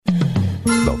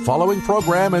following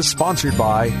program is sponsored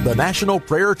by the National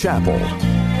Prayer Chapel.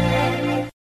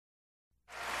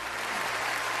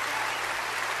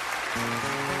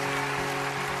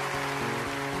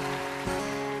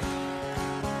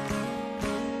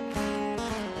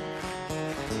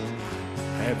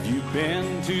 Have you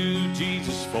been to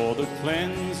Jesus for the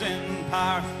cleansing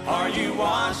power? Are you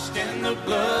washed in the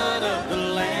blood of the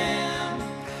Lamb?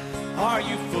 Are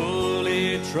you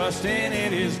fully trusting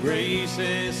in His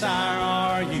graces?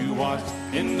 Are you washed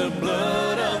in the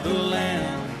blood of the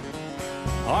Lamb?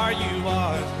 Are you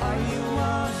washed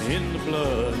in the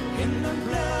blood, in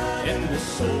the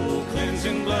soul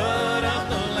cleansing blood of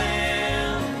the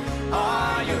Lamb?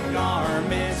 Are your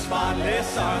garments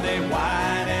spotless? Are they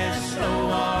white as snow?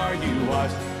 Are you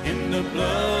washed in the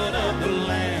blood of the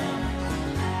Lamb?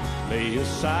 Lay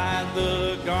aside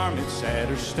the garments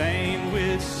that are stained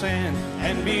with sin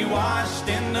and be washed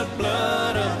in the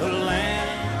blood of the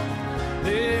Lamb.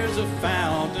 There's a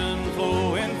fountain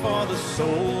flowing for the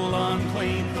soul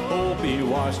unclean. Oh, be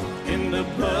washed in the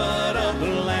blood of the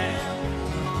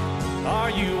Lamb. Are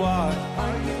you washed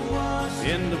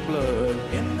in the blood,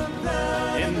 in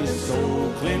the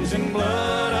soul cleansing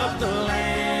blood of the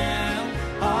Lamb?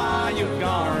 Are your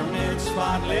garments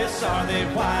spotless? Are they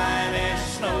white as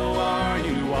snow? Are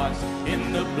you washed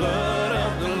in the blood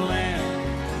of the Lamb?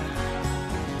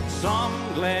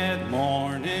 Some glad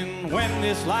morning when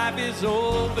this life is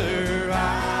over,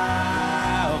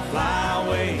 I'll fly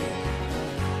away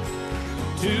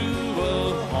to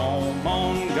a home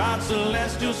on God's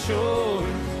celestial shore.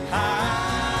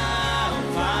 I'll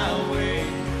fly away.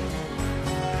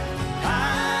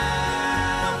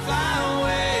 I'll fly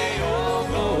away, oh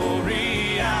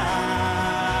glory,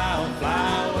 I'll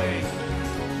fly away.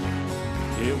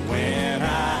 Yeah, when I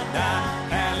die,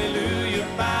 hallelujah,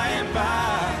 by and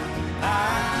by,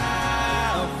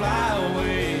 I'll fly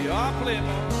away. I'll play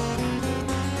more.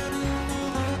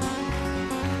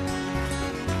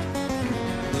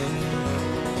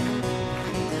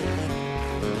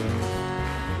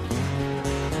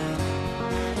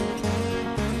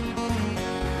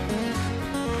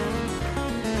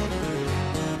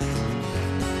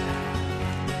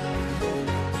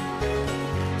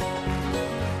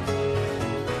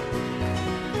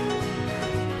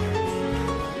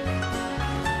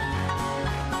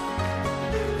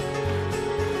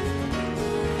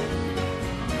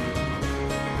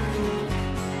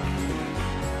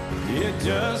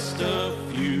 Just a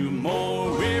few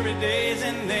more weary days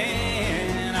and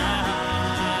then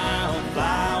I'll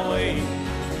fly away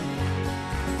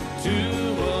to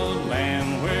a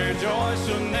land where joy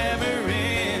shall never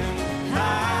end.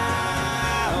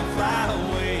 I'll fly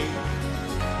away.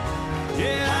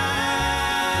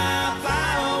 Yeah, I'll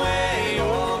fly away.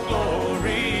 Oh,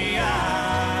 glory,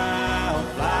 I'll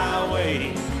fly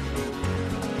away.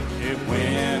 Yeah,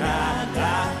 when I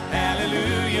die,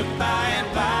 hallelujah, by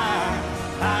and by.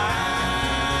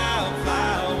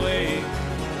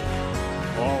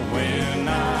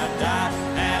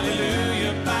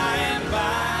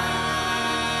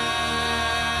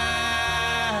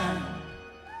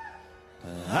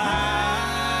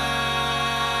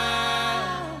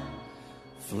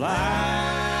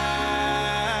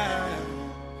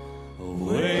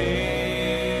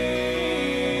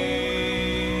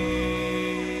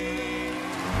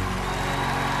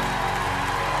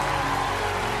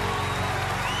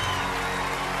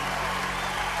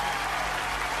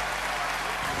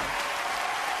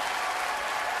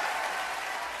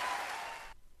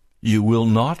 You will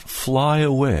not fly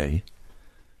away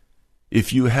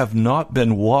if you have not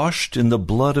been washed in the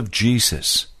blood of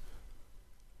Jesus.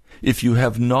 If you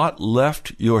have not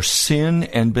left your sin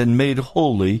and been made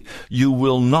holy, you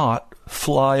will not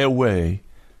fly away.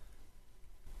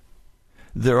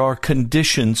 There are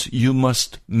conditions you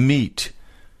must meet.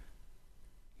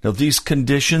 Now, these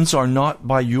conditions are not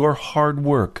by your hard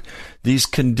work. These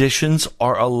conditions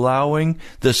are allowing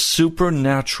the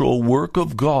supernatural work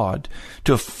of God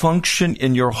to function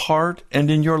in your heart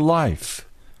and in your life.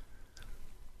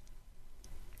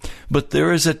 But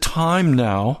there is a time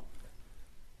now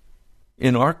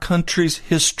in our country's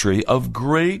history of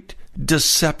great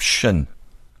deception.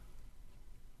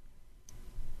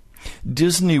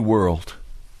 Disney World,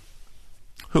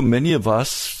 who many of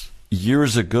us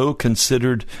years ago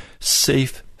considered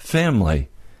safe family.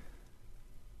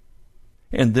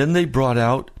 And then they brought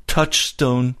out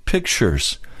Touchstone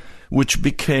Pictures, which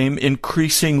became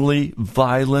increasingly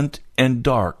violent and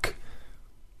dark.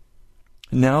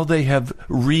 Now they have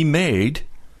remade,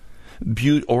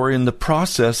 or in the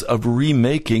process of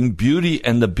remaking, Beauty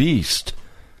and the Beast.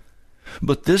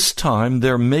 But this time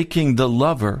they're making the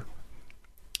lover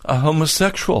a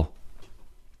homosexual.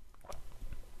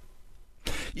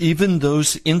 Even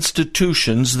those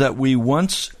institutions that we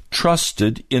once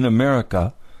trusted in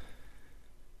America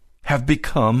have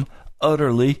become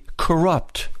utterly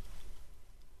corrupt.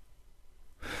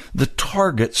 The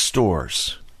Target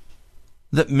stores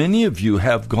that many of you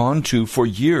have gone to for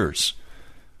years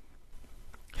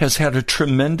has had a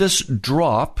tremendous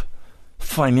drop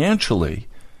financially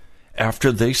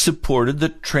after they supported the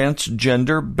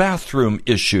transgender bathroom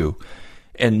issue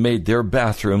and made their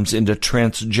bathrooms into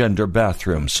transgender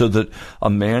bathrooms so that a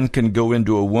man can go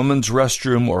into a woman's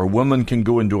restroom or a woman can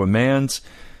go into a man's.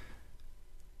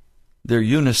 They're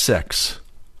unisex.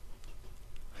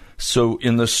 So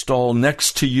in the stall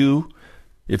next to you,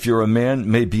 if you're a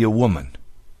man, may be a woman.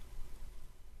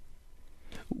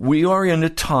 We are in a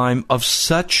time of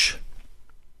such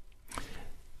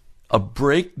a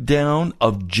breakdown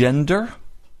of gender,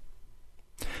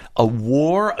 a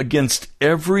war against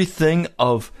everything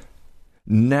of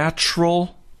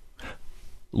natural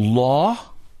law.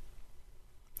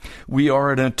 We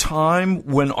are in a time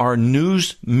when our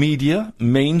news media,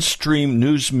 mainstream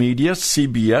news media,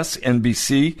 CBS,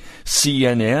 NBC,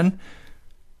 CNN,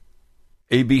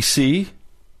 ABC,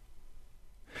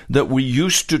 that we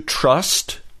used to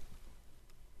trust,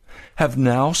 have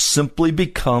now simply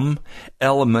become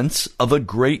elements of a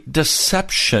great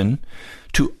deception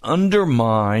to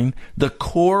undermine the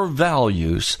core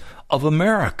values of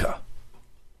America.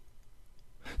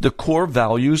 The core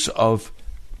values of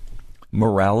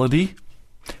morality,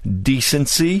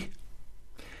 decency,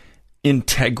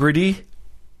 integrity,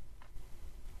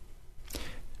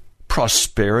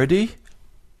 prosperity.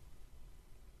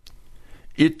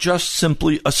 It just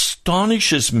simply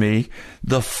astonishes me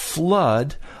the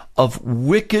flood of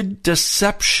wicked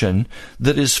deception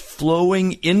that is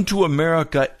flowing into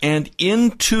America and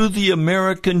into the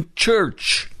American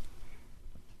church.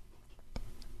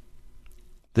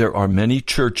 There are many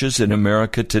churches in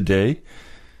America today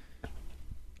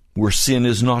where sin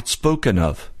is not spoken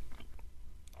of,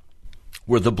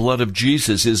 where the blood of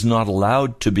Jesus is not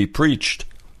allowed to be preached.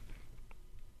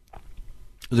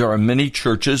 There are many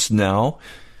churches now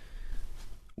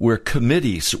where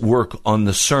committees work on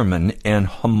the sermon and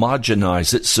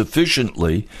homogenize it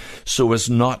sufficiently so as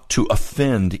not to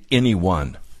offend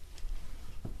anyone.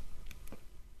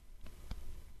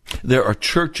 There are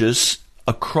churches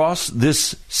across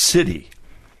this city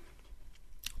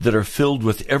that are filled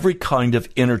with every kind of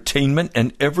entertainment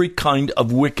and every kind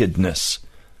of wickedness.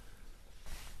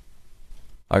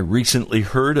 I recently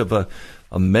heard of a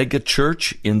mega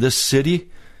church in this city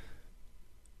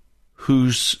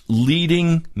whose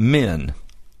leading men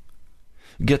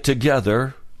get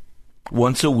together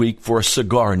once a week for a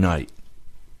cigar night.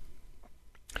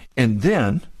 And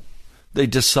then they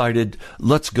decided,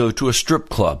 let's go to a strip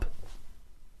club.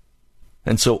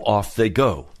 And so off they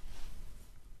go.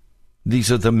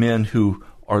 These are the men who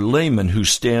are laymen, who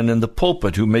stand in the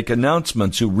pulpit, who make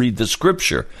announcements, who read the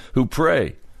scripture, who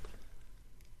pray.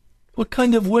 What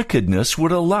kind of wickedness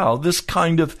would allow this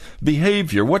kind of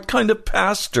behavior? What kind of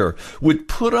pastor would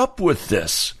put up with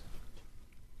this?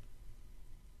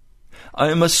 I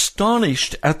am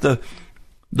astonished at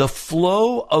the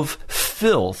flow of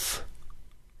filth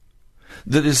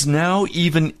that is now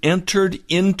even entered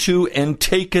into and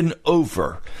taken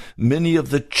over many of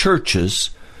the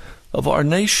churches of our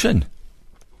nation.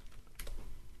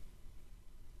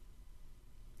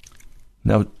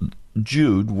 Now,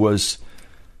 Jude was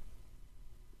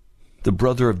the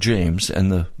brother of James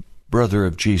and the brother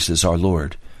of Jesus, our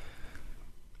Lord.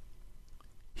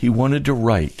 He wanted to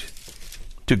write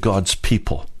to God's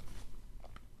people.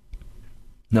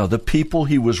 Now, the people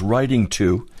he was writing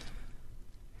to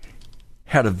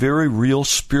had a very real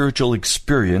spiritual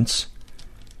experience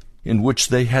in which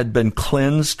they had been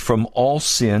cleansed from all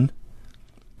sin.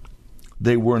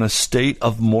 They were in a state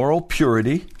of moral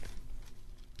purity.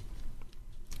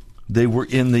 They were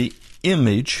in the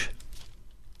image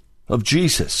of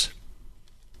Jesus.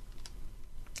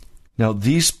 Now,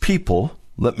 these people,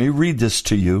 let me read this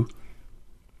to you.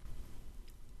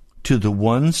 To the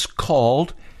ones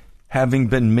called, having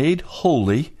been made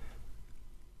holy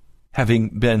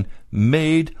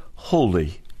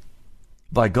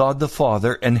by God the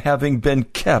Father, and having been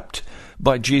kept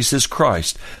by Jesus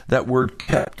Christ. That word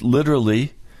kept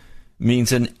literally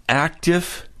means an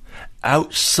active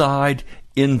outside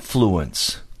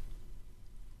influence.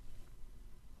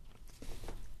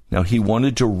 Now, he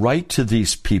wanted to write to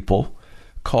these people,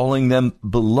 calling them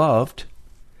beloved,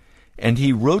 and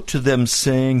he wrote to them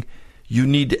saying, you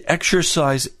need to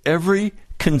exercise every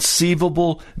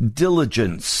conceivable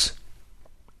diligence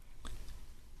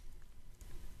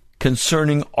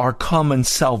concerning our common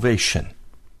salvation.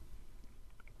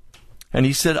 And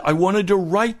he said, I wanted to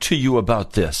write to you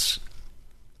about this.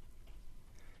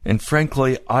 And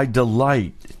frankly, I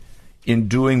delight in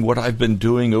doing what I've been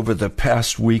doing over the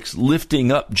past weeks,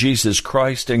 lifting up Jesus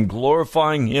Christ and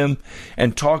glorifying Him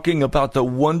and talking about the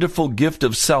wonderful gift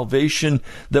of salvation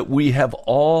that we have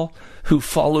all who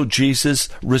follow Jesus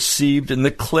received, in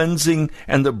the cleansing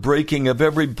and the breaking of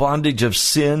every bondage of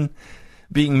sin,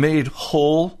 being made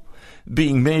whole,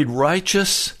 being made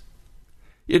righteous.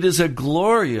 It is a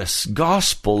glorious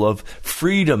gospel of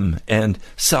freedom and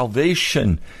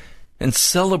salvation and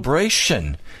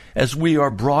celebration as we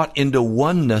are brought into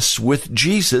oneness with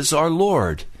Jesus our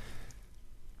Lord.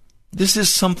 This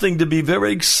is something to be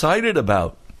very excited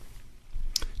about,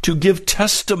 to give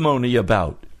testimony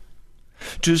about,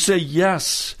 to say,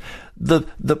 yes, the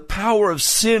power of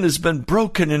sin has been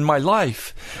broken in my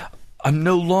life. I'm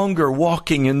no longer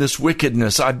walking in this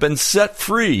wickedness. I've been set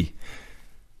free.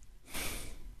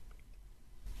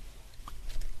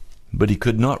 But he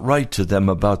could not write to them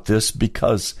about this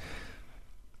because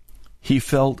he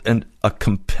felt a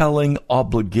compelling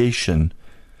obligation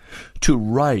to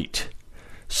write,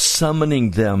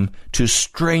 summoning them to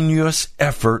strenuous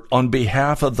effort on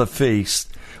behalf of the faith,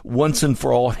 once and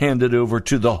for all handed over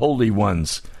to the holy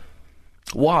ones.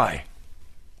 Why?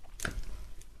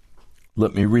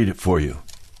 Let me read it for you.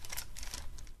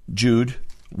 Jude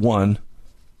 1,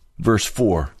 verse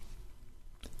 4.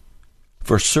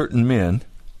 For certain men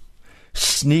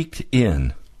sneaked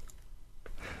in,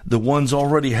 the ones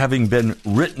already having been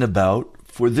written about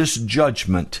for this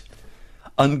judgment,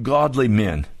 ungodly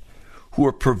men who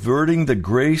are perverting the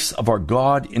grace of our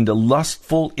God into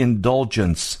lustful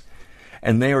indulgence,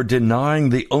 and they are denying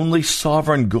the only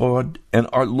sovereign God and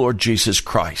our Lord Jesus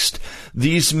Christ.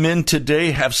 These men today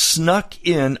have snuck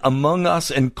in among us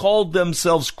and called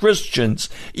themselves Christians,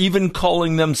 even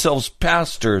calling themselves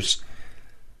pastors,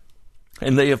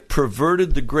 and they have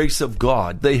perverted the grace of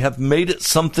God. They have made it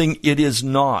something it is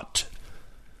not.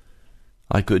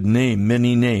 I could name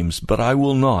many names, but I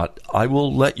will not. I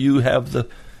will let you have the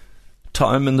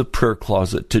time in the prayer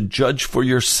closet to judge for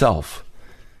yourself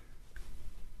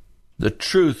the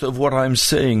truth of what I'm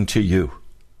saying to you.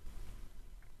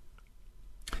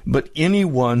 But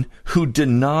anyone who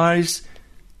denies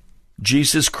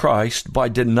Jesus Christ by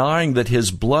denying that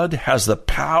His blood has the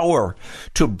power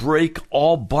to break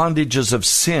all bondages of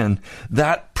sin,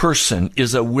 that person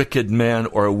is a wicked man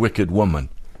or a wicked woman.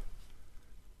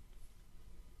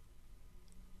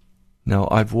 Now,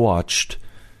 I've watched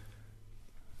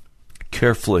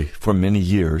carefully for many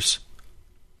years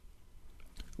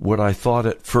what I thought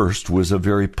at first was a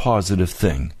very positive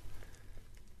thing.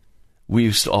 We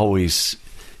used to always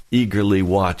eagerly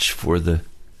watch for the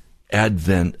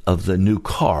advent of the new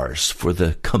cars for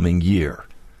the coming year.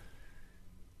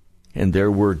 And there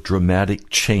were dramatic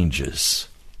changes,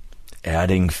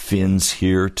 adding fins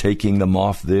here, taking them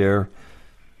off there.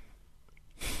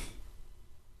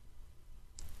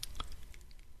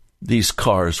 These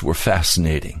cars were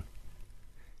fascinating,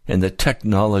 and the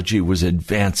technology was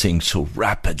advancing so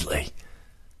rapidly.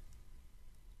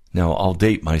 Now, I'll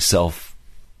date myself,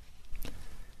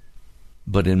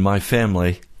 but in my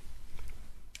family,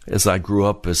 as I grew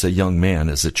up as a young man,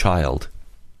 as a child,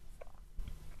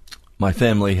 my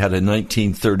family had a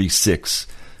 1936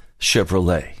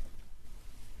 Chevrolet.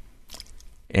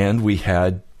 And we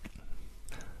had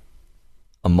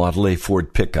a Model A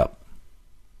Ford pickup.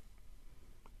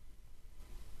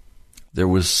 There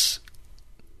was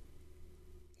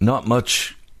not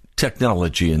much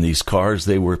technology in these cars.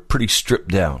 They were pretty stripped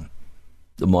down.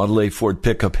 The Model A Ford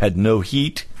pickup had no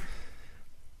heat,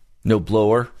 no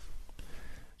blower.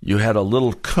 You had a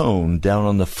little cone down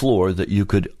on the floor that you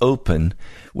could open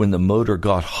when the motor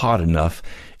got hot enough,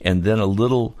 and then a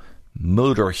little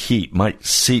motor heat might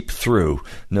seep through.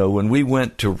 No, when we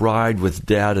went to ride with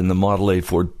Dad in the Model A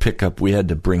Ford pickup, we had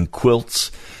to bring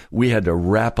quilts. We had to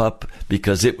wrap up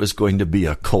because it was going to be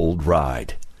a cold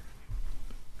ride.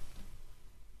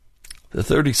 The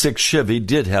 36 Chevy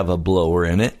did have a blower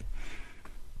in it,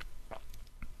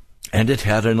 and it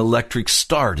had an electric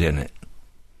start in it.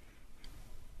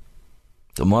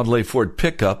 The Model A Ford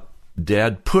pickup,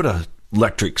 Dad put an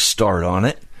electric start on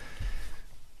it,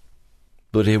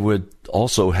 but it would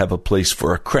also have a place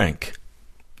for a crank.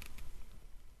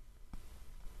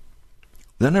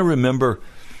 Then I remember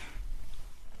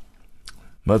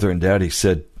Mother and Daddy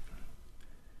said,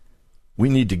 we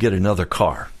need to get another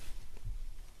car.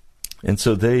 And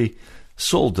so they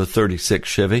sold the 36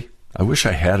 Chevy. I wish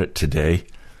I had it today.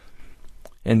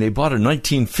 And they bought a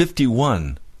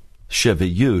 1951 Chevy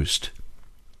used.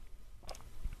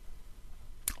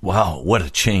 Wow, what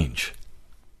a change.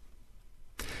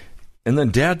 And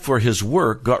then Dad, for his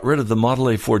work, got rid of the Model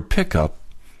A Ford pickup,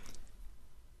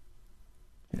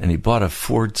 and he bought a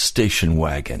Ford station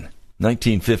wagon,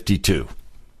 1952.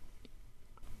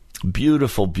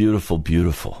 Beautiful, beautiful,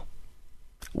 beautiful.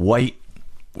 White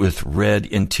with red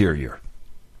interior.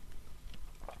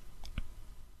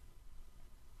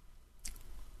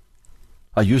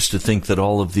 I used to think that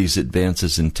all of these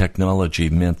advances in technology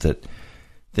meant that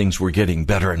things were getting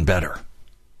better and better.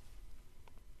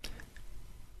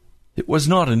 It was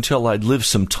not until I'd lived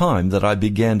some time that I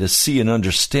began to see and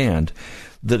understand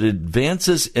that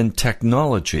advances in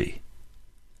technology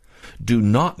do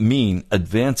not mean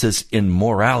advances in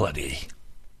morality.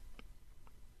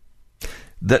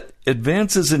 That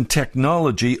advances in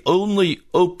technology only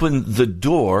open the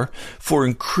door for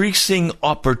increasing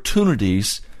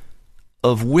opportunities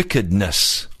of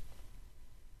wickedness.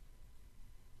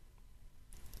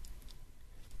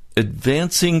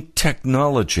 Advancing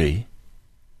technology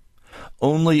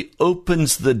only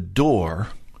opens the door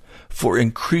for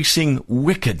increasing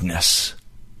wickedness.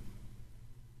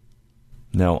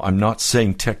 Now, I'm not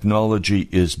saying technology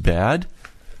is bad.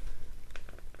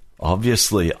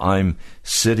 Obviously, I'm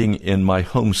sitting in my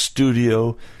home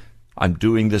studio. I'm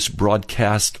doing this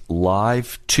broadcast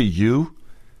live to you,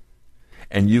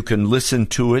 and you can listen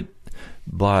to it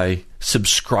by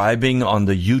subscribing on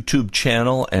the YouTube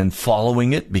channel and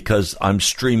following it because I'm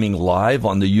streaming live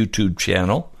on the YouTube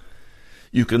channel.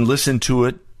 You can listen to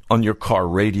it on your car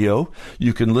radio.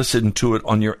 You can listen to it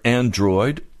on your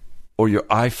Android or your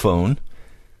iPhone.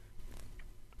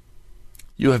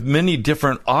 You have many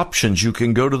different options. You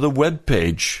can go to the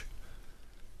webpage,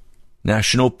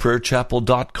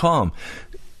 nationalprayerchapel.com.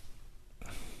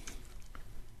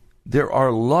 There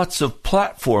are lots of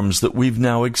platforms that we've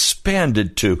now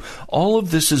expanded to. All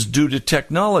of this is due to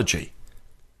technology.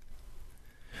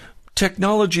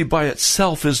 Technology by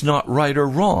itself is not right or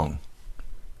wrong.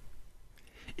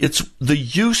 It's the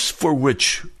use for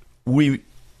which we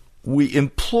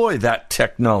employ that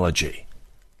technology.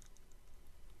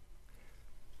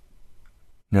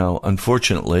 Now,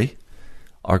 unfortunately,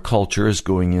 our culture is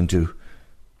going into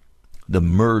the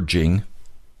merging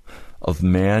of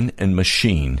man and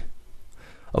machine,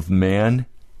 of man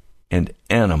and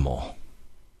animal.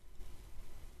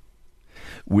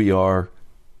 We are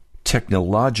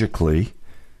technologically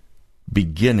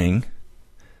beginning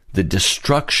the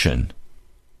destruction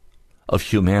of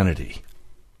humanity.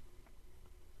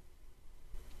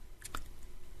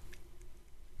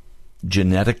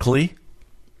 Genetically,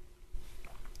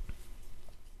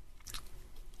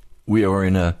 we are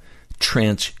in a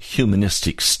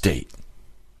transhumanistic state.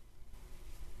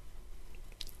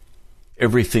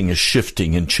 Everything is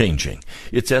shifting and changing.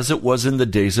 It's as it was in the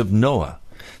days of Noah.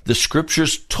 The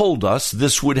scriptures told us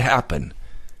this would happen.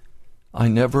 I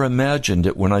never imagined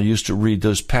it when I used to read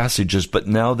those passages, but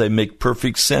now they make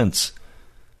perfect sense.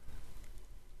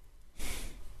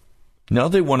 Now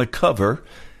they want to cover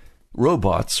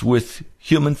robots with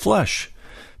human flesh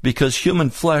because human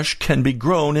flesh can be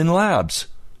grown in labs.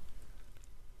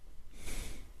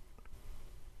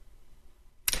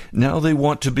 Now they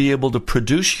want to be able to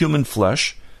produce human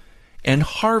flesh and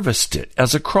harvest it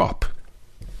as a crop.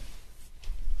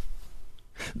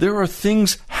 There are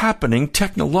things happening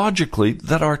technologically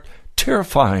that are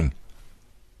terrifying.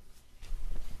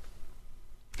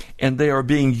 And they are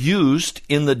being used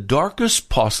in the darkest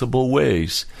possible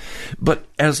ways. But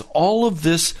as all of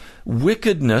this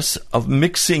wickedness of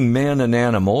mixing man and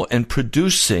animal and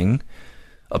producing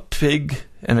a pig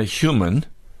and a human,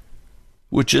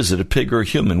 which is it, a pig or a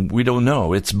human? We don't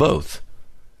know. It's both.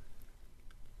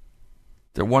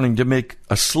 They're wanting to make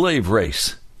a slave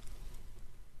race.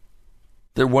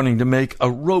 They're wanting to make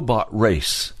a robot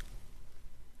race.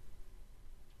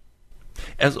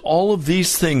 As all of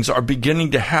these things are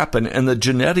beginning to happen, and the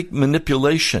genetic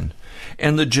manipulation,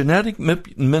 and the genetic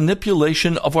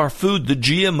manipulation of our food, the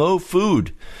GMO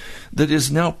food, that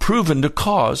is now proven to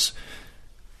cause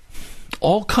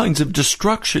all kinds of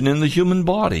destruction in the human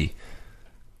body.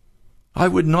 I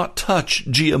would not touch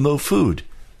GMO food.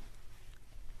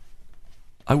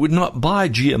 I would not buy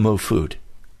GMO food.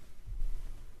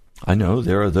 I know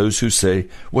there are those who say,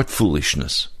 what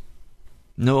foolishness.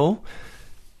 No,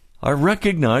 I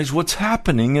recognize what's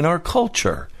happening in our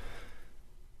culture.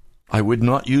 I would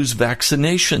not use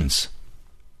vaccinations.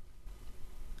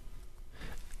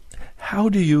 How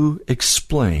do you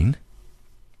explain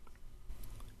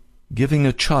giving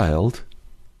a child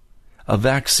a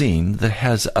vaccine that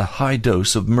has a high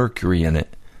dose of mercury in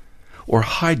it or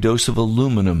high dose of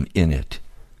aluminum in it?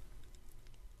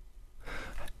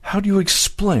 How do you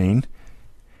explain,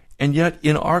 and yet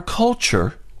in our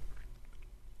culture,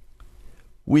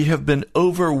 we have been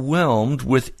overwhelmed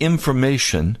with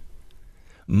information,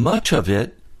 much of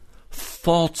it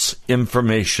false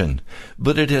information,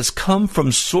 but it has come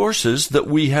from sources that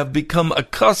we have become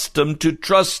accustomed to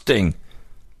trusting.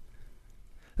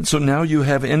 And so now you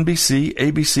have NBC,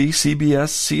 ABC, CBS,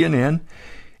 CNN,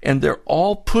 and they're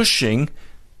all pushing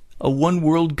a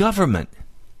one-world government.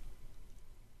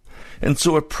 And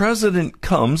so a president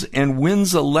comes and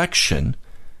wins election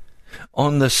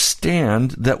on the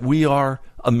stand that we are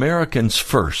Americans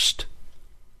first.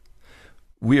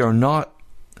 We are not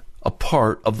a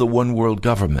part of the one-world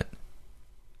government.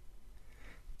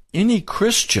 Any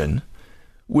Christian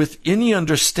with any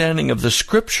understanding of the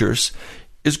Scriptures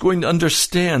is going to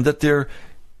understand that their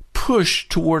push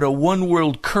toward a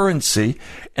one-world currency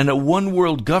and a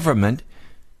one-world government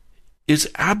is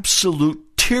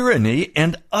absolute tyranny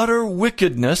and utter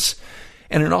wickedness,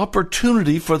 and an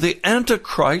opportunity for the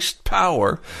Antichrist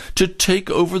power to take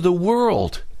over the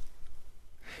world.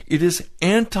 It is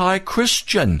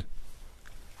anti-Christian.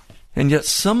 And yet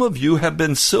some of you have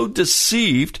been so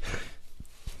deceived,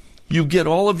 you get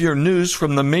all of your news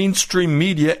from the mainstream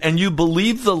media and you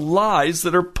believe the lies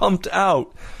that are pumped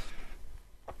out.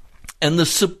 And the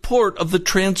support of the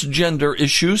transgender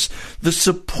issues, the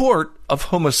support of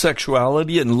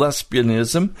homosexuality and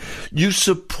lesbianism, you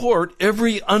support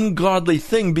every ungodly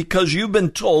thing because you've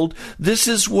been told this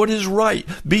is what is right.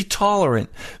 Be tolerant.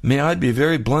 May I be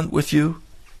very blunt with you?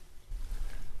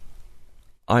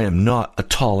 I am not a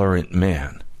tolerant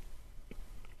man.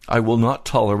 I will not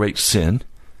tolerate sin.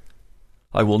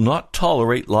 I will not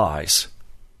tolerate lies.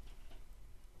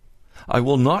 I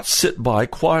will not sit by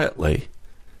quietly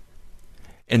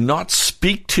and not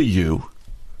speak to you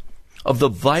of the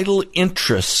vital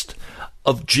interest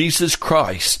of Jesus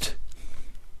Christ,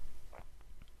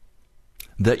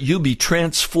 that you be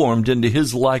transformed into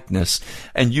his likeness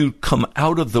and you come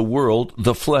out of the world,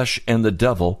 the flesh, and the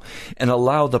devil, and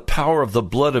allow the power of the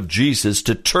blood of Jesus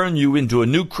to turn you into a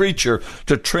new creature,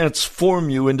 to transform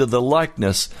you into the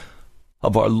likeness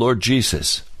of our Lord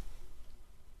Jesus.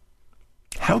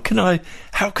 How can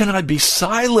I be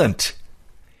silent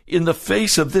in the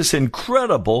face of this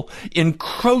incredible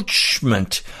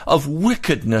encroachment of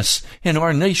wickedness in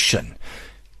our nation?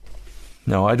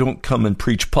 Now, I don't come and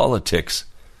preach politics,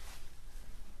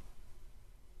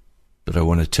 but I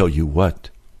want to tell you what.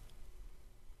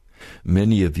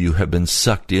 Many of you have been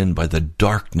sucked in by the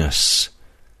darkness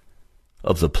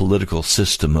of the political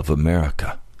system of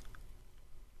America.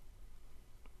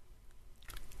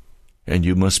 And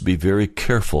you must be very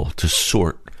careful to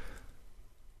sort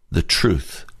the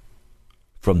truth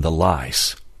from the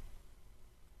lies.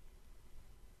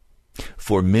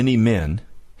 For many men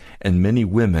and many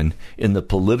women in the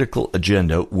political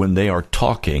agenda, when they are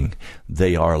talking,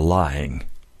 they are lying.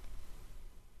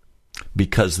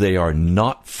 Because they are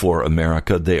not for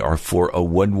America, they are for a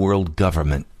one-world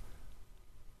government.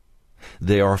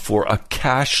 They are for a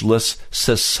cashless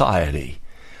society.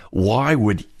 Why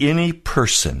would any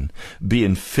person be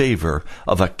in favor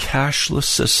of a cashless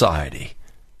society?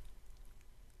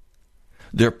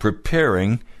 They're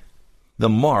preparing the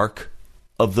mark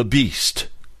of the beast.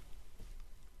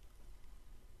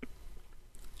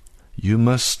 You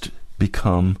must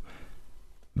become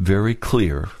very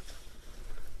clear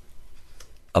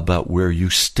about where you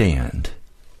stand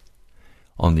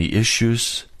on the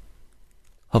issues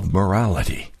of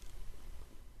morality.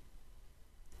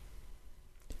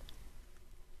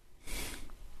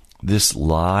 This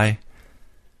lie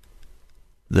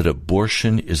that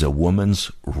abortion is a woman's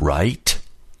right,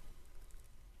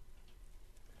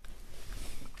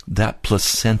 that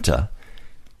placenta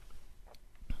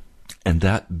and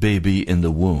that baby in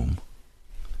the womb,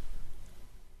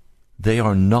 they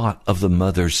are not of the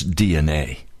mother's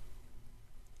DNA.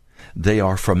 They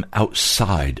are from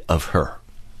outside of her.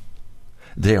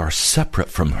 They are separate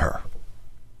from her.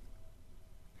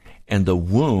 And the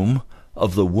womb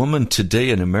of the woman today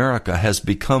in America has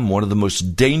become one of the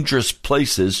most dangerous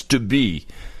places to be,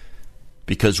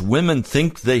 because women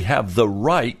think they have the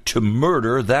right to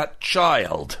murder that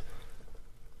child.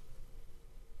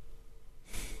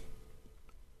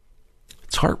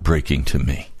 It's heartbreaking to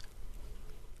me.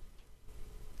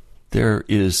 There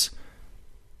is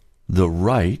the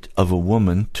right of a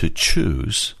woman to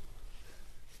choose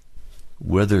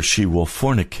whether she will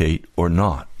fornicate or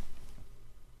not.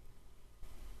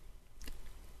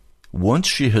 Once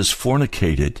she has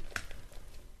fornicated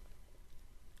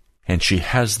and she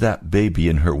has that baby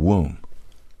in her womb,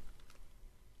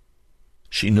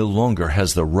 she no longer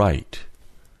has the right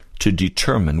to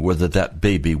determine whether that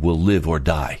baby will live or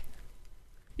die.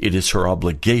 It is her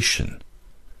obligation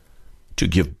to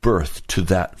give birth to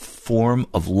that form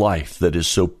of life that is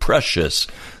so precious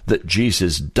that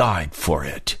Jesus died for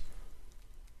it.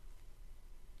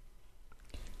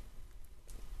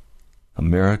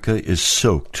 America is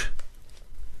soaked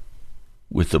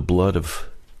with the blood of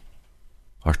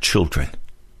our children.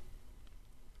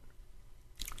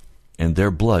 And their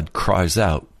blood cries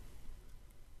out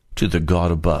to the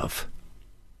God above.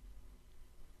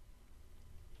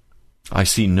 I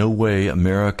see no way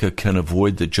America can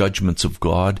avoid the judgments of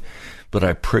God, but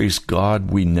I praise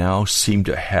God we now seem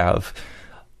to have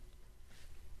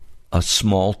a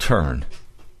small turn,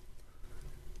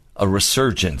 a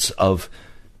resurgence of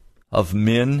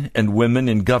men and women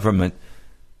in government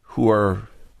who are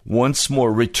once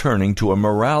more returning to a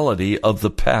morality of the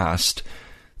past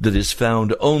that is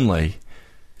found only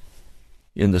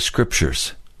in the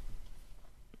Scriptures.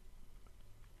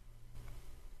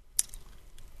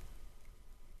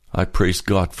 I praise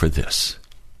God for this.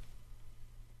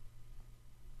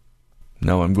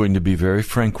 Now I'm going to be very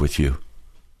frank with you.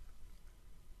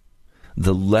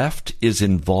 The left is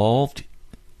involved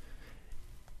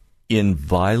in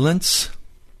violence.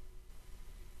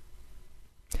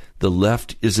 The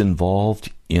left is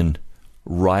involved in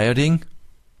rioting,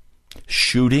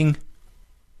 shooting,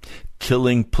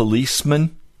 killing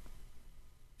policemen.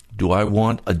 Do I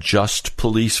want a just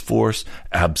police force?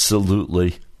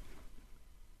 Absolutely.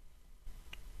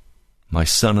 My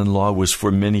son-in-law was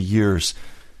for many years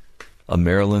a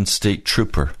Maryland state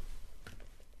trooper.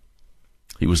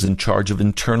 He was in charge of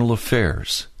internal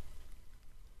affairs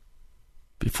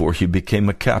before he became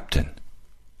a captain.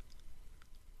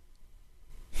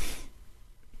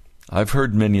 I've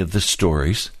heard many of the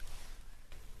stories,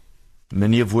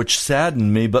 many of which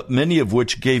saddened me, but many of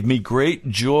which gave me great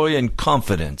joy and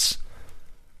confidence.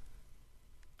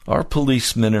 Our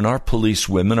policemen and our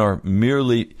policewomen are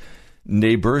merely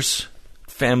neighbors,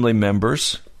 family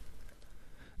members.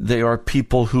 They are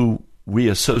people who we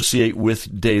associate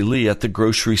with daily at the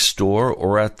grocery store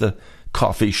or at the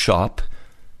coffee shop.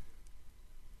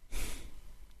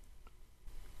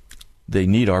 They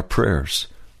need our prayers,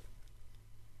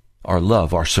 our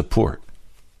love, our support.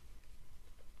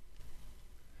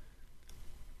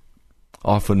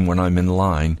 Often when I'm in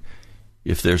line,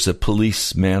 if there's a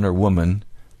policeman or woman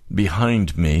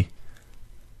behind me,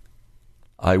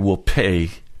 I will pay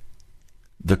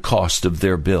the cost of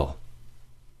their bill.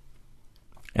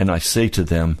 And I say to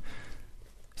them,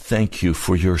 thank you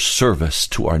for your service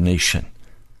to our nation.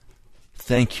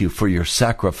 Thank you for your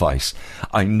sacrifice.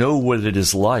 I know what it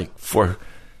is like for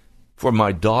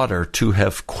my daughter to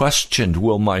have questioned,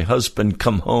 will my husband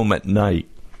come home at night?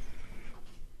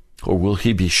 Or will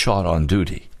he be shot on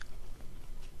duty?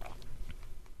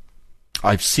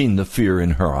 I've seen the fear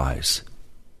in her eyes.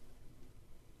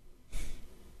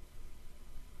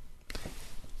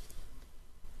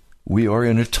 We are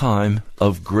in a time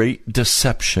of great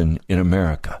deception in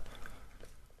America.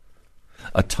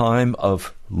 A time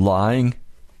of lying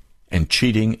and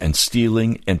cheating and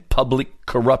stealing and public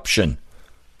corruption.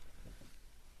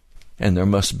 And there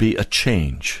must be a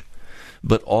change.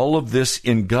 But all of this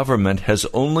in government has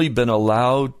only been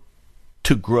allowed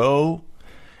to grow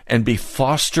and be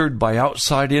fostered by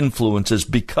outside influences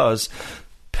because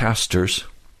pastors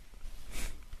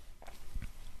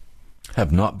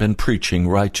have not been preaching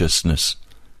righteousness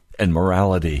and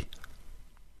morality.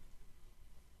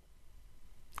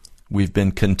 We've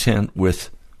been content with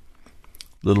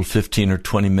little 15 or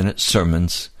 20-minute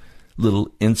sermons, little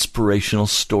inspirational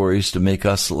stories to make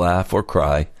us laugh or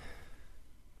cry,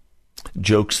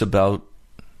 jokes about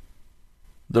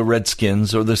the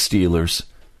Redskins or the Steelers,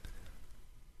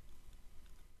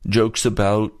 jokes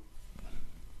about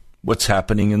what's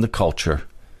happening in the culture.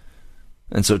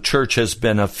 And so church has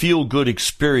been a feel-good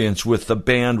experience with the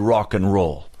band rock and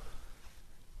roll.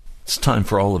 It's time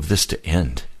for all of this to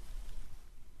end.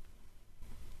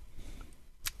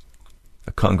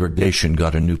 A congregation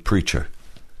got a new preacher.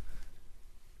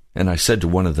 And I said to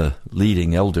one of the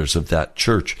leading elders of that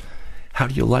church, how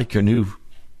do you like your new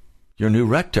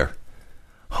rector?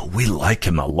 Oh, we like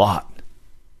him a lot.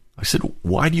 I said,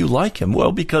 why do you like him?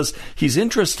 Well, because he's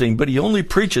interesting, but he only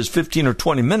preaches 15 or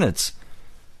 20 minutes.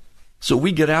 So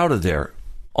we get out of there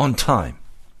on time.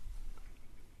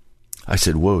 I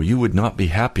said, whoa, you would not be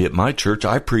happy at my church.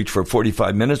 I preach for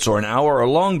 45 minutes or an hour or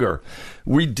longer.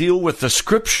 We deal with the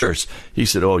Scriptures. He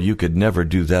said, oh, you could never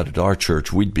do that at our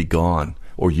church. We'd be gone,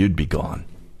 or you'd be gone.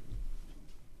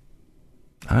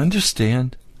 I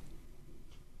understand.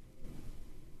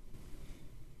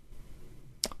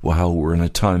 Wow, we're in a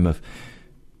time of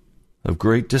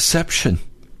great deception.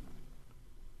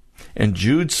 And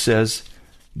Jude says,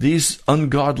 these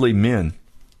ungodly men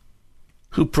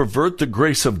who pervert the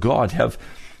grace of God have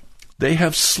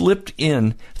slipped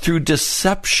in through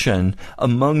deception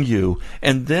among you,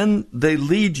 and then they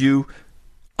lead you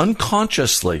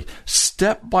unconsciously,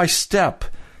 step by step,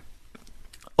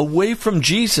 away from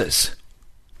Jesus.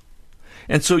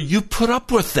 And so you put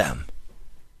up with them.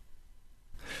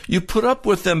 You put up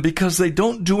with them because they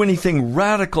don't do anything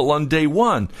radical on day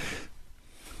one.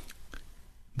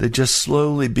 They just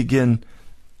slowly begin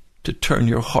to turn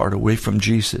your heart away from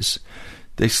Jesus.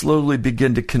 They slowly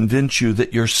begin to convince you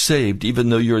that you're saved, even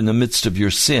though you're in the midst of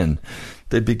your sin.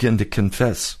 They begin to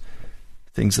confess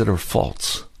things that are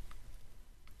false.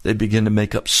 They begin to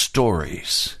make up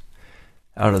stories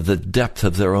out of the depth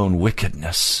of their own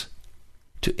wickedness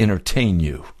to entertain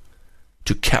you,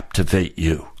 to captivate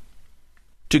you,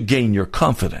 to gain your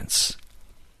confidence.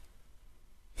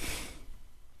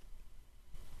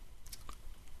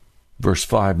 Verse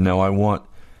 5, now I want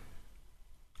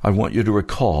you to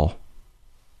recall,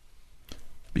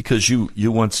 because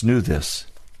you once knew this,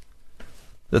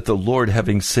 that the Lord,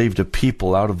 having saved a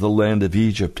people out of the land of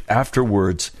Egypt,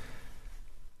 afterwards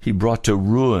he brought to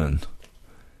ruin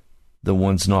the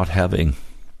ones not having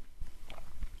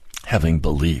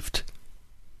believed.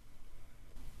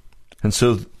 And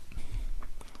so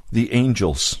the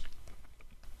angels,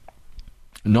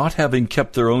 not having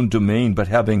kept their own domain, but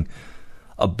having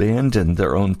abandoned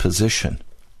their own position,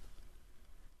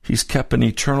 he's kept in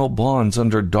eternal bonds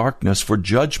under darkness for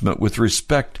judgment with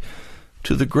respect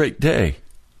to the great day.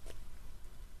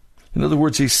 In other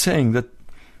words, he's saying that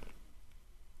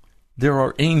there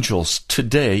are angels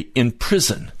today in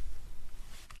prison,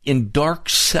 in dark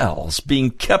cells, being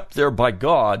kept there by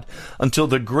God until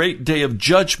the great day of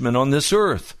judgment on this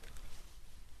earth.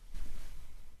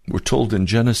 We're told in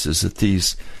Genesis that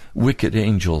these wicked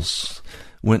angels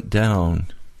went down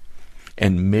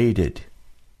and mated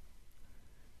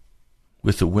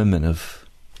with the women of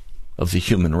the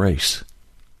human race.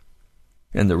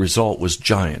 And the result was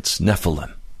giants,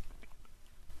 Nephilim.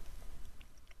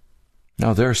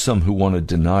 Now, there are some who want to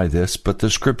deny this, but the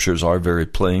scriptures are very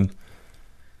plain.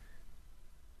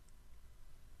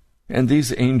 And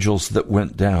these angels that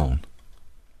went down,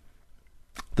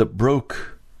 that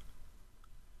broke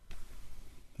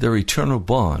their eternal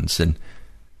bonds and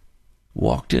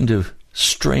walked into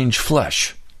strange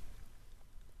flesh,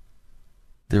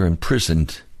 they're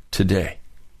imprisoned today.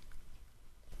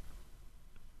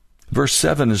 Verse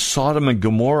 7 is Sodom and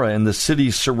Gomorrah and the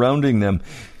cities surrounding them,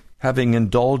 having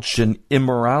indulged in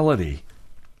immorality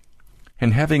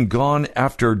and having gone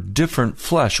after different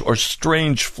flesh or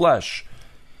strange flesh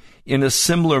in a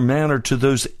similar manner to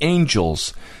those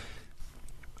angels.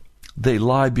 They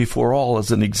lie before all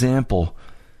as an example,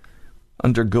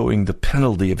 undergoing the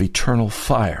penalty of eternal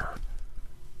fire.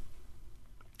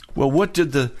 Well, what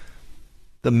did the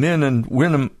men and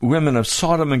women of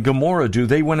Sodom and Gomorrah do?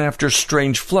 They went after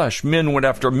strange flesh. Men went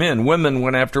after men. Women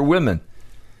went after women.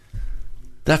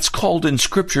 That's called in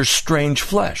Scripture strange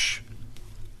flesh.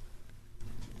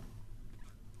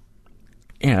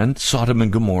 And Sodom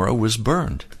and Gomorrah was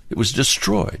burned. It was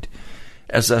destroyed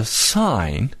as a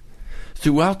sign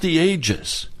throughout the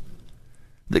ages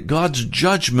that God's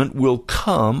judgment will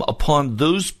come upon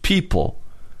those people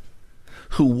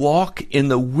who walk in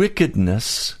the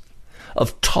wickedness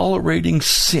of tolerating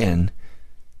sin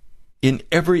in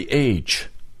every age,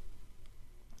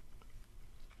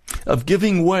 of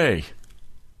giving way,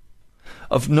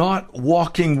 of not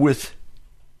walking with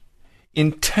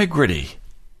integrity,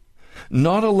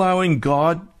 not allowing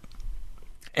God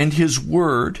and His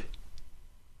Word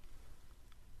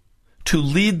to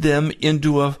lead them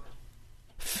into a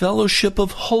fellowship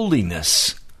of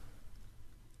holiness,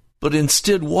 but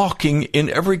instead walking in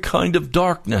every kind of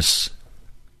darkness.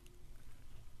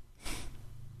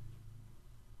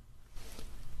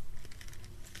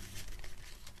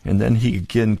 And then he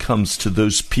again comes to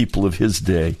those people of his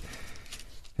day.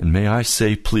 And may I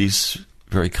say, please,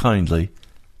 very kindly,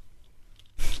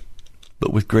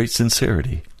 but with great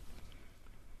sincerity,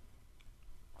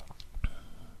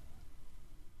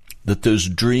 that those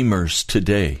dreamers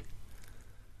today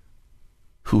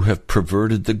who have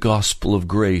perverted the gospel of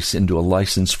grace into a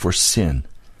license for sin,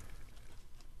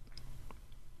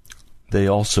 they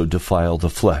also defile the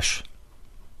flesh.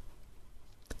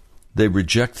 They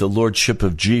reject the lordship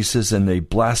of Jesus and they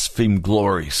blaspheme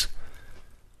glories.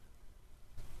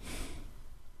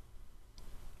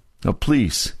 Now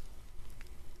please,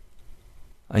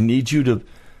 I need you to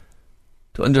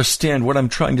understand what I'm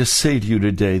trying to say to you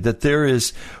today, that there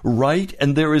is right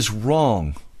and there is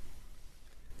wrong.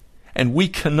 And we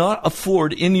cannot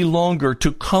afford any longer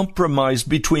to compromise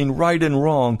between right and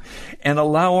wrong and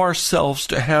allow ourselves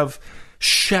to have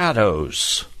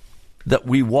shadows that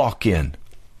we walk in.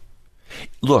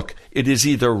 Look, it is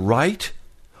either right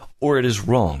or it is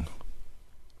wrong.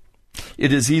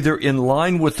 It is either in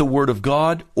line with the Word of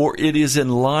God or it is in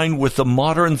line with the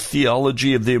modern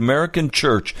theology of the American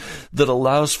church that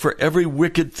allows for every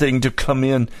wicked thing to come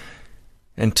in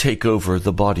and take over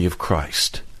the body of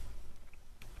Christ.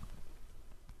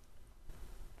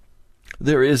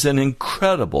 There is an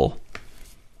incredible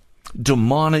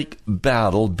demonic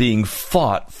battle being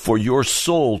fought for your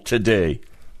soul today.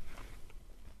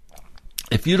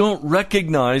 If you don't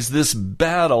recognize this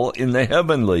battle in the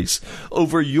heavenlies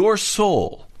over your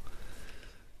soul,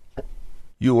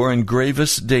 you are in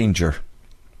gravest danger.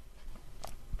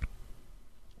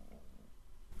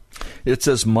 It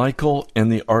says Michael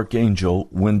and the archangel,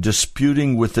 when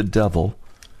disputing with the devil,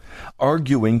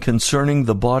 arguing concerning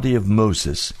the body of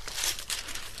Moses,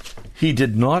 he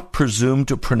did not presume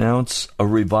to pronounce a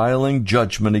reviling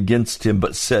judgment against him,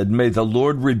 but said, "May the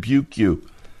Lord rebuke you."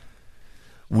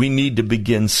 We need to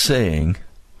begin saying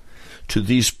to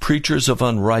these preachers of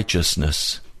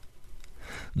unrighteousness,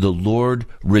 "The Lord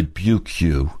rebuke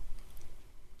you."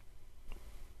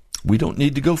 We don't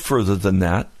need to go further than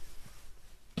that,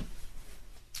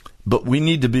 but we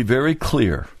need to be very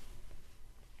clear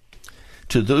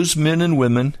to those men and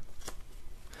women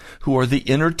who are the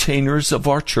entertainers of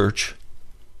our church,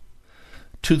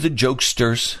 to the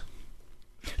jokesters,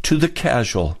 to the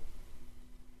casual,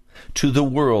 to the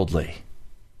worldly.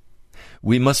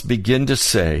 We must begin to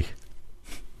say,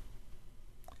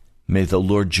 "May the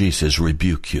Lord Jesus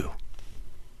rebuke you."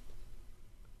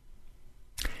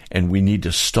 And we need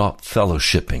to stop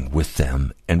fellowshipping with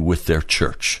them and with their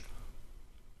church.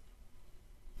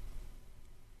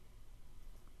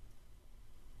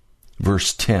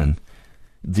 Verse 10,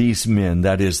 these men,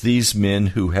 that is, these men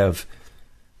who have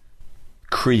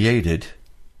created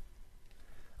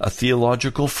a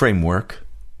theological framework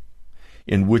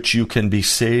in which you can be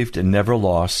saved and never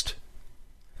lost,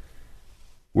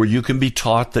 where you can be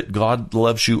taught that God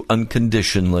loves you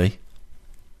unconditionally,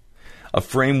 a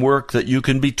framework that you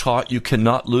can be taught you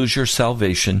cannot lose your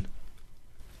salvation,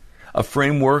 a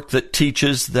framework that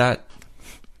teaches that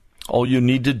all you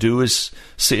need to do is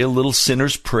say a little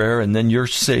sinner's prayer and then you're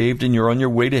saved and you're on your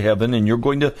way to heaven and you're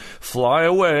going to fly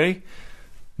away.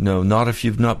 No, not if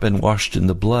you've not been washed in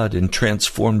the blood and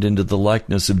transformed into the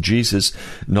likeness of Jesus.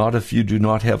 Not if you do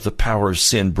not have the power of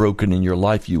sin broken in your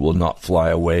life, you will not fly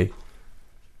away.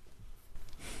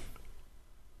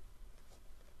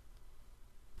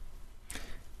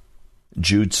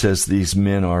 Jude says these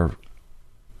men are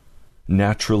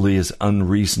naturally as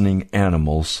unreasoning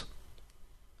animals,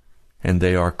 and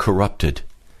they are corrupted.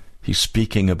 He's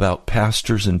speaking about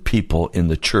pastors and people in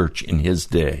the church in his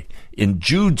day, in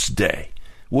Jude's day.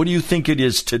 What do you think it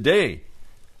is today?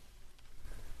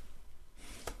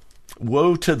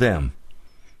 Woe to them,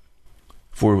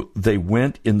 for they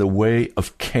went in the way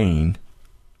of Cain.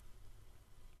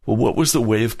 Well, what was the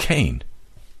way of Cain?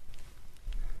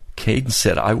 Cain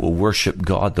said, "I will worship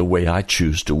God the way I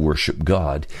choose to worship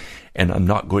God, and I'm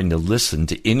not going to listen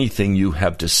to anything you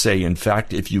have to say. In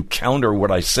fact, if you counter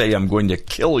what I say, I'm going to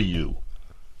kill you."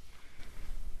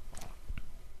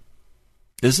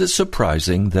 Is it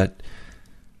surprising that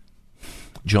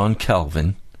John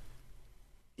Calvin,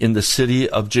 in the city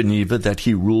of Geneva, that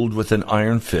he ruled with an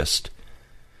iron fist,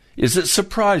 is it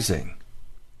surprising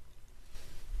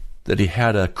that he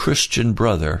had a Christian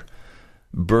brother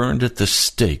burned at the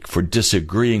stake for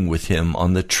disagreeing with him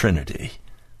on the Trinity?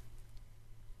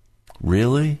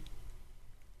 Really?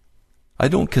 I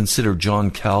don't consider John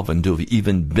Calvin to have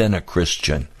even been a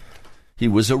Christian. He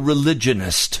was a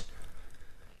religionist.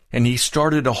 And he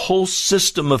started a whole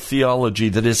system of theology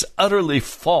that is utterly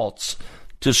false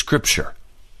to Scripture.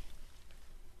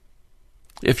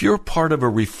 If you're part of a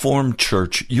Reformed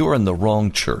church, you're in the wrong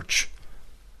church.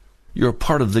 You're a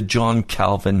part of the John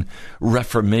Calvin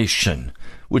Reformation,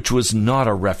 which was not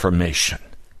a Reformation.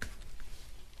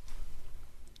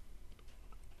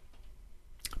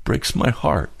 Breaks my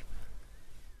heart.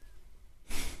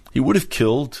 He would have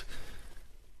killed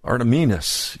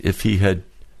Arteminus if he had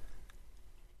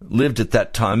lived at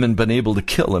that time and been able to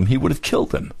kill him. He would have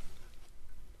killed him.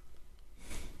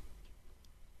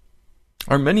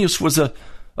 Arminius was a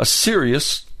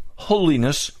serious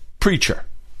holiness preacher.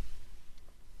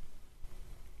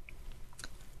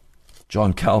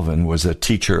 John Calvin was a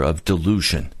teacher of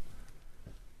delusion.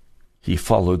 He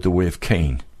followed the way of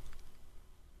Cain.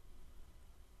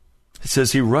 It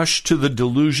says he rushed to the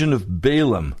delusion of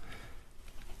Balaam.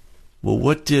 Well,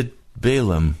 what did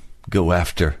Balaam go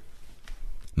after?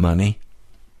 Money.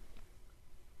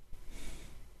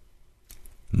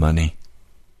 Money.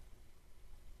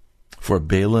 For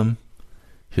Balaam,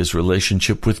 His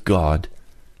relationship with God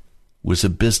was a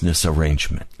business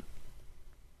arrangement.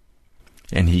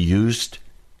 And he used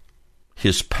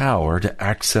his power to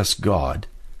access God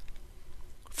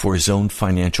for his own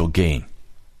financial gain.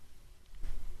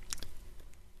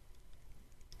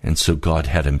 And so God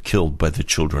had him killed by the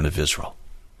children of Israel.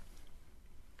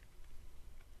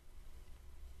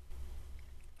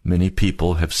 Many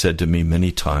people have said to me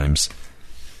many times,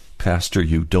 Pastor,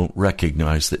 you don't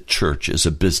recognize that church is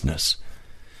a business,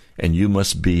 and you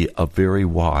must be a very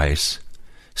wise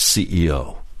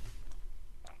CEO.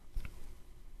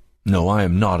 No, I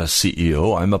am not a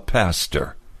CEO. I'm a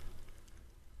pastor.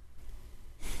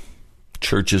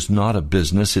 Church is not a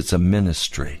business. It's a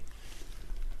ministry.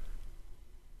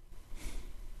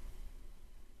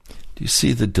 Do you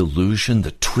see the delusion,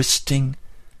 the twisting?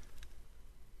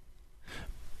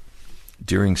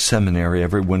 During seminary,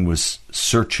 everyone was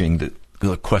searching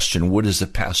the question, what is a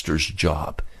pastor's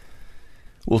job?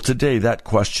 Well, today that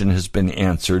question has been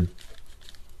answered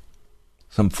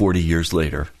some 40 years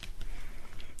later.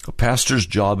 A pastor's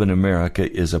job in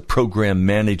America is a program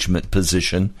management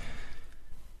position,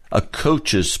 a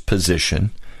coach's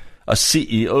position, a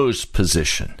CEO's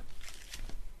position.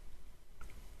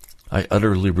 I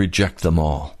utterly reject them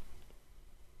all.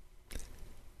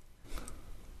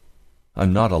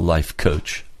 I'm not a life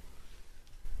coach.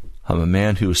 I'm a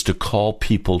man who is to call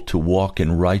people to walk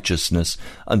in righteousness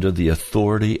under the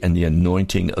authority and the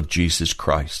anointing of Jesus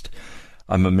Christ.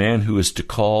 I'm a man who is to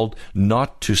call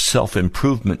not to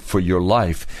self-improvement for your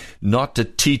life, not to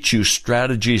teach you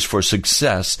strategies for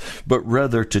success, but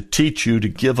rather to teach you to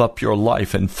give up your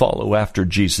life and follow after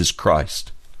Jesus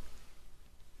Christ.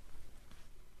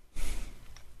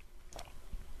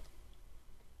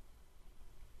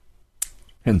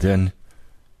 And then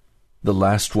the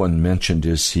last one mentioned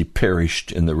is he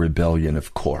perished in the rebellion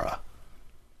of Korah.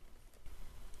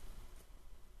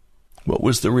 What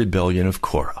was the rebellion of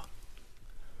Korah?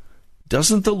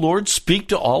 Doesn't the Lord speak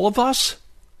to all of us?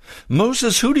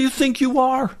 Moses, who do you think you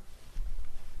are?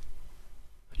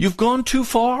 You've gone too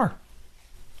far.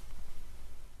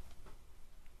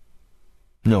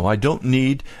 No, I don't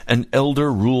need an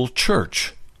elder rule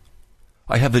church.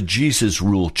 I have a Jesus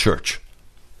rule church.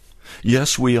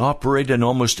 Yes, we operate in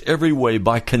almost every way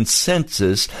by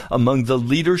consensus among the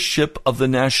leadership of the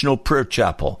National Prayer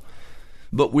Chapel,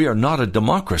 but we are not a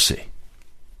democracy.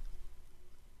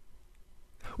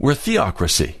 We're a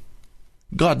theocracy.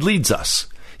 God leads us.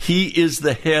 He is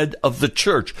the head of the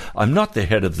church. I'm not the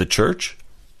head of the church.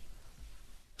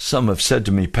 Some have said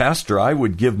to me, Pastor, I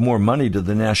would give more money to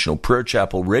the National Prayer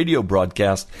Chapel radio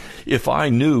broadcast if I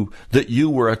knew that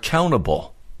you were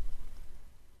accountable.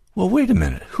 Well, wait a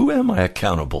minute. Who am I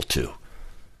accountable to?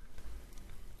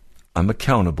 I'm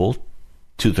accountable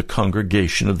to the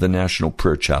congregation of the National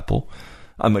Prayer Chapel.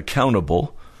 I'm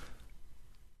accountable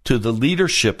to the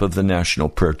leadership of the National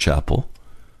Prayer Chapel.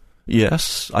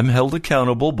 Yes, I'm held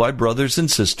accountable by brothers and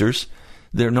sisters.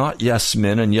 They're not yes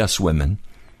men and yes women.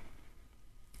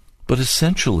 But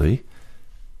essentially,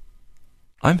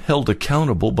 I'm held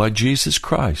accountable by Jesus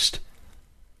Christ.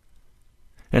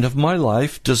 And if my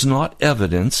life does not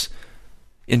evidence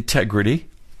integrity,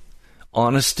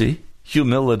 honesty,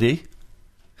 humility,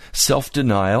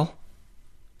 self-denial,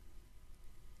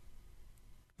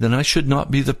 then I should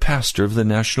not be the pastor of the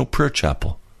National Prayer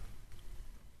Chapel.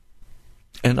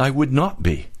 And I would not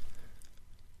be,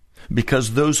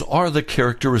 because those are the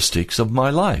characteristics of my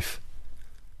life.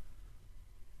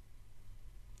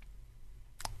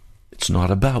 It's not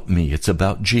about me, it's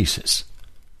about Jesus.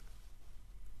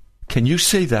 Can you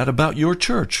say that about your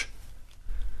church?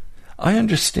 I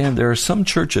understand there are some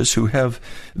churches who have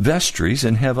vestries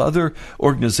and have other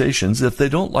organizations. If they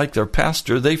don't like their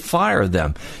pastor, they fire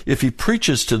them. If he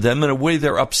preaches to them in a way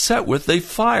they're upset with, they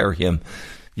fire him.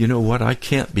 You know what? I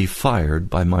can't be fired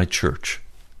by my church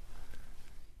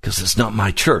because it's not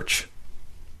my church.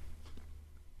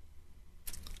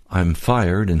 I'm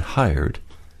fired and hired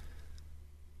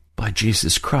by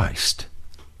Jesus Christ.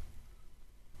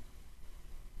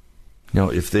 Now,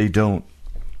 if they don't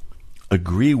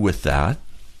agree with that,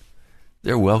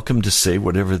 they're welcome to say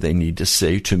whatever they need to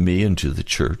say to me and to the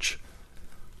church.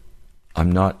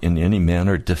 I'm not in any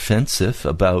manner defensive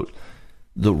about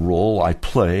the role I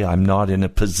play. I'm not in a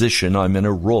position. I'm in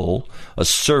a role, a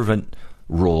servant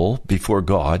role before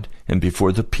God and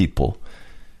before the people.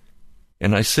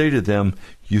 And I say to them,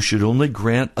 you should only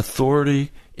grant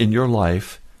authority in your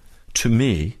life to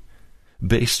me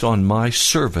based on my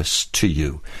service to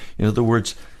you. In other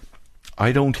words,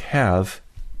 I don't have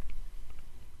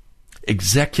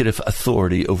executive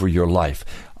authority over your life.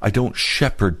 I don't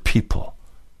shepherd people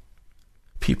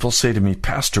People say to me,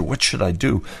 Pastor, what should I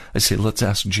do? I say, let's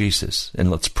ask Jesus and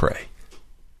let's pray.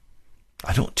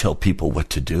 I don't tell people what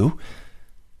to do.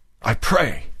 I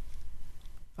pray.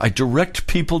 I direct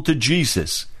people to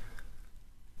Jesus.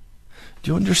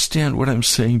 Do you understand what I'm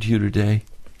saying to you today?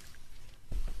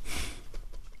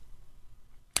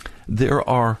 There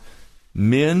are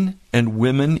men and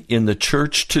women in the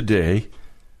church today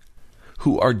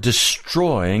who are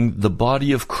destroying the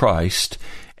body of Christ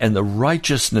and the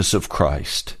righteousness of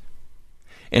Christ.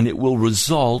 And it will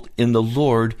result in the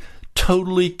Lord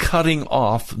totally cutting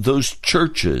off those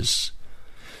churches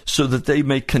so that they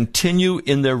may continue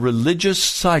in their religious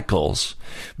cycles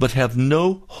but have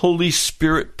no Holy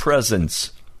Spirit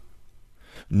presence,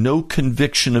 no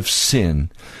conviction of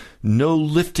sin, no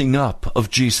lifting up of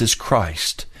Jesus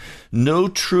Christ, no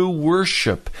true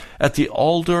worship at the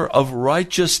altar of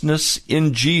righteousness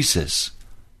in Jesus.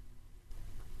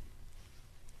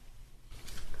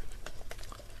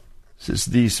 It says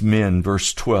these men,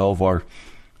 verse 12, are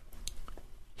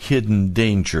hidden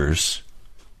dangers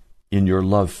in your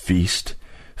love feast,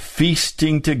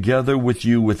 feasting together with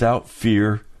you without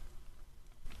fear.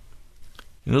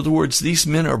 In other words, these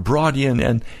men are brought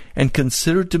in and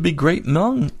considered to be great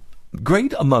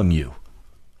among you.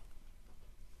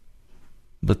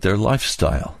 But their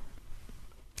lifestyle,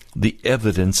 the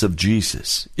evidence of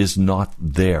Jesus, is not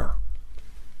there.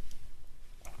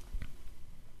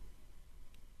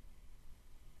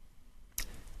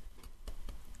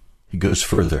 He goes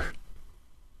further.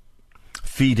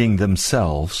 Feeding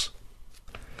themselves,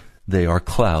 they are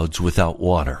clouds without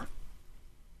water.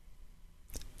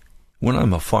 When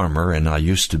I'm a farmer, and I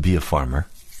used to be a farmer,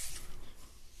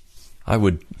 I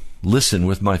would listen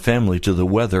with my family to the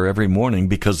weather every morning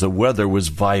because the weather was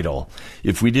vital.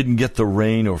 If we didn't get the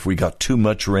rain or if we got too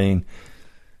much rain,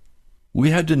 we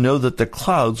had to know that the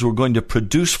clouds were going to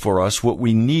produce for us what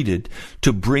we needed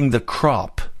to bring the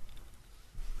crop.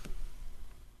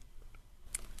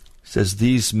 It says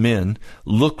these men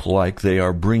look like they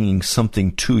are bringing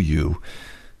something to you,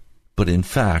 but in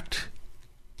fact,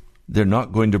 they're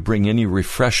not going to bring any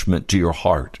refreshment to your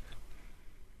heart.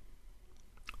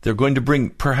 They're going to bring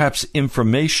perhaps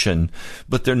information,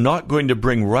 but they're not going to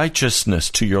bring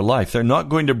righteousness to your life. They're not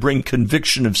going to bring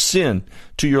conviction of sin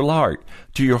to your heart,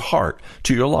 to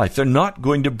your life. They're not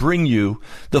going to bring you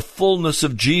the fullness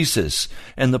of Jesus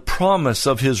and the promise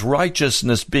of his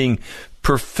righteousness being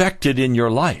perfected in your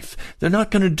life. They're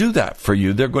not going to do that for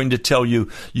you. They're going to tell you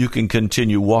you can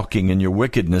continue walking in your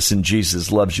wickedness and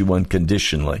Jesus loves you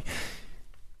unconditionally.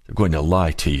 They're going to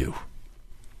lie to you.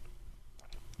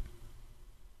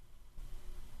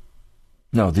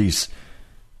 Now, these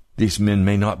men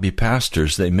may not be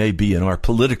pastors. They may be in our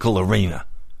political arena.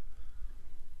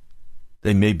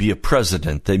 They may be a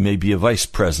president. They may be a vice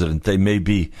president. They may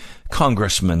be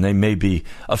congressmen. They may be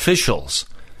officials.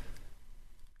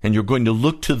 And you're going to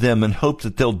look to them and hope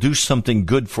that they'll do something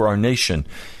good for our nation.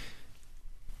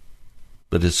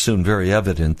 But it's soon very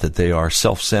evident that they are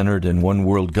self-centered and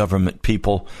one-world government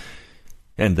people,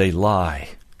 and they lie.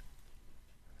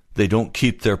 They don't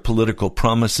keep their political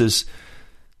promises.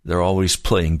 They're always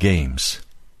playing games.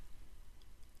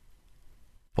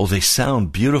 Oh, they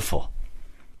sound beautiful,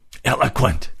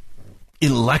 eloquent,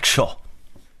 intellectual.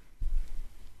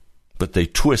 But they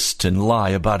twist and lie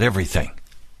about everything.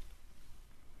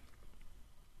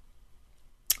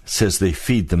 It says they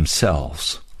feed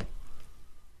themselves.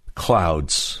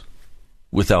 Clouds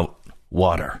without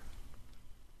water.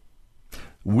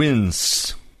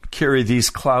 Winds carry these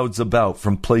clouds about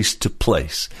from place to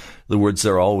place. In other words,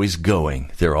 they're always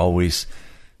going. They're always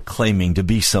claiming to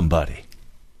be somebody.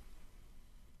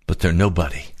 But they're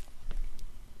nobody.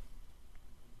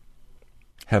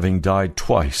 Having died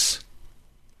twice.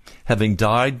 Having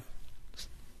died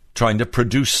trying to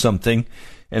produce something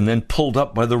and then pulled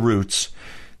up by the roots.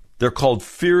 They're called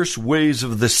fierce waves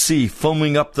of the sea,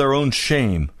 foaming up their own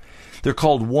shame. They're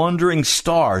called wandering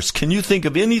stars. Can you think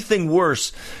of anything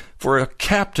worse for a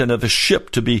captain of a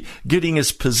ship to be getting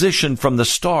his position from the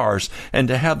stars and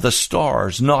to have the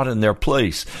stars not in their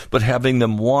place, but having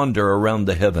them wander around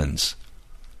the heavens?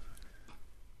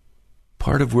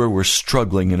 Part of where we're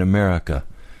struggling in America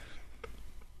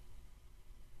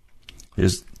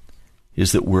is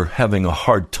that we're having a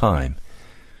hard time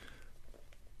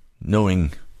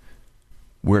knowing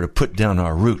where to put down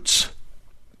our roots.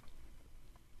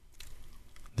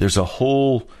 There's a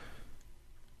whole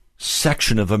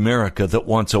section of America that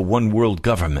wants a one-world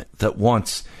government, that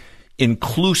wants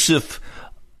inclusive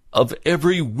of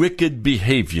every wicked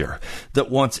behavior, that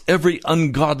wants every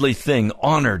ungodly thing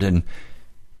honored and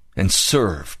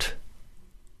served.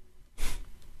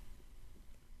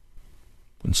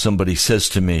 When somebody says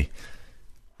to me,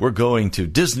 We're going to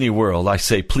Disney World. I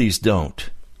say, please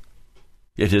don't.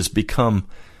 It has become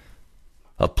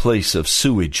a place of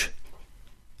sewage,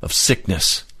 of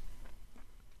sickness,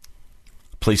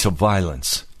 a place of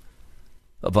violence,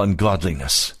 of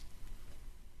ungodliness.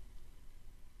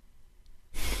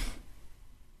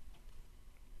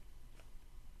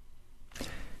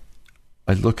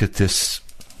 I look at this,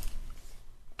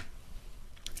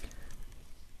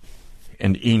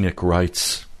 and Enoch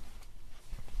writes,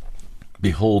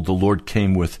 "Behold, the Lord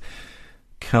came with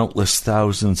countless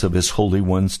thousands of his holy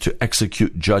ones to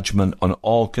execute judgment on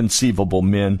all conceivable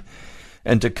men,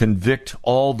 and to convict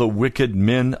all the wicked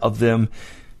men of them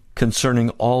concerning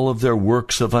all of their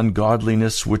works of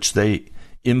ungodliness which they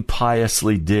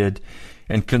impiously did,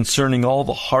 and concerning all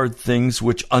the hard things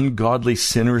which ungodly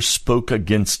sinners spoke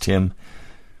against him.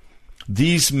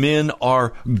 These men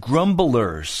are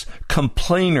grumblers,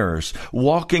 complainers,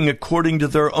 walking according to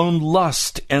their own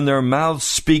lust, and their mouths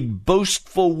speak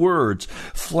boastful words,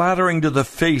 flattering to the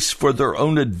face for their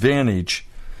own advantage.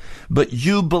 But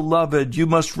you, beloved, you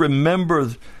must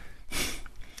remember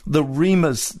the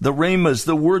rhemas,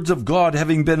 the words of God,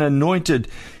 having been anointed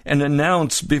and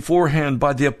announced beforehand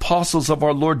by the apostles of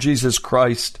our Lord Jesus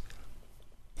Christ.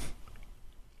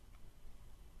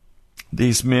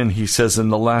 These men," he says, "in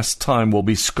the last time will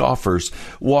be scoffers,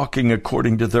 walking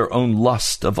according to their own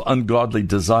lust of ungodly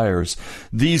desires.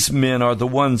 These men are the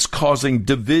ones causing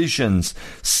divisions,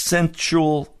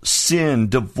 sensual sin,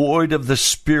 devoid of the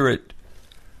Spirit.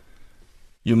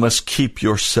 You must keep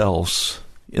yourselves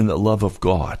in the love of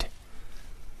God."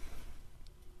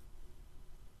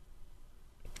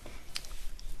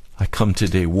 I come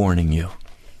today warning you.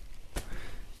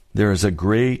 There is a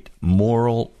great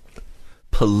moral,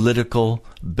 political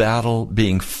battle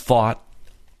being fought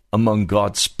among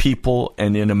God's people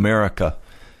and in America.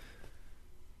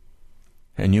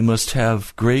 And you must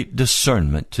have great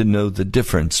discernment to know the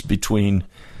difference between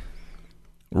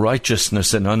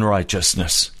righteousness and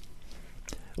unrighteousness.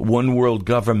 One world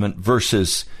government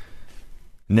versus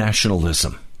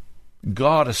nationalism.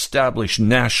 God established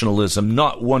nationalism,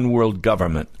 not one world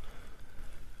government.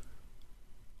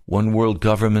 One world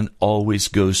government always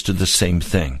goes to the same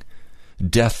thing: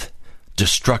 death,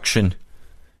 destruction,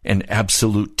 and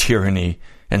absolute tyranny,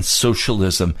 and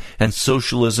socialism. And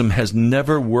socialism has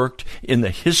never worked in the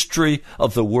history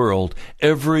of the world.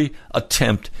 Every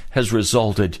attempt has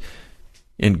resulted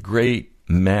in great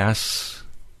mass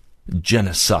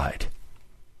genocide.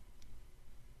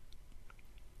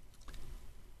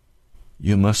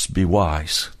 You must be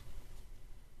wise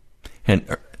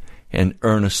and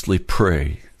earnestly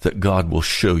pray that God will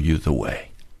show you the way.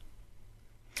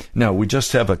 Now, we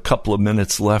just have a couple of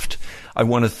minutes left. I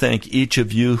want to thank each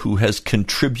of you who has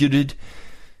contributed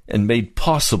and made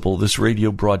possible this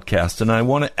radio broadcast. And I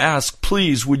want to ask,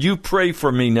 please, would you pray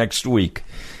for me next week?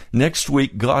 Next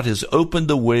week, God has opened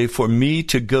the way for me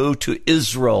to go to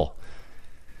Israel.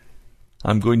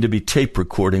 I'm going to be tape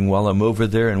recording while I'm over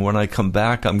there, and when I come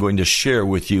back, I'm going to share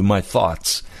with you my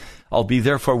thoughts. I'll be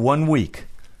there for 1 week.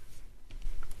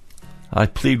 I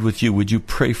plead with you, would you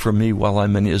pray for me while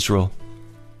I'm in Israel?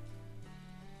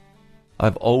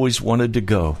 I've always wanted to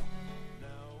go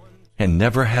and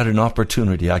never had an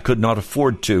opportunity. I could not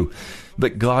afford to,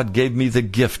 but God gave me the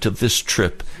gift of this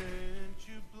trip.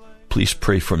 Please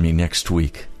pray for me next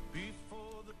week.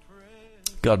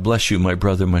 God bless you, my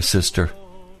brother, my sister.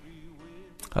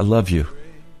 I love you.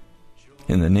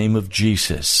 In the name of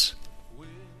Jesus,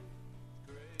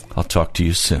 I'll talk to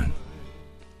you soon.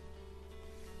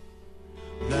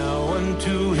 Now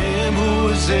unto him who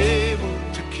is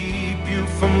able to keep you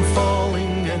from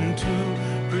falling and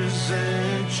to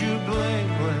present you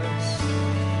blameless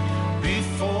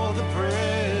before the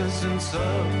presence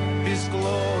of his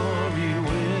glory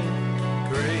with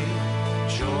great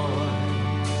joy,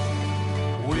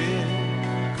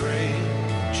 with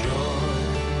great joy.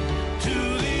 To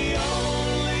the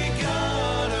only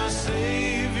God our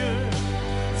Savior,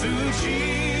 through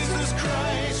Jesus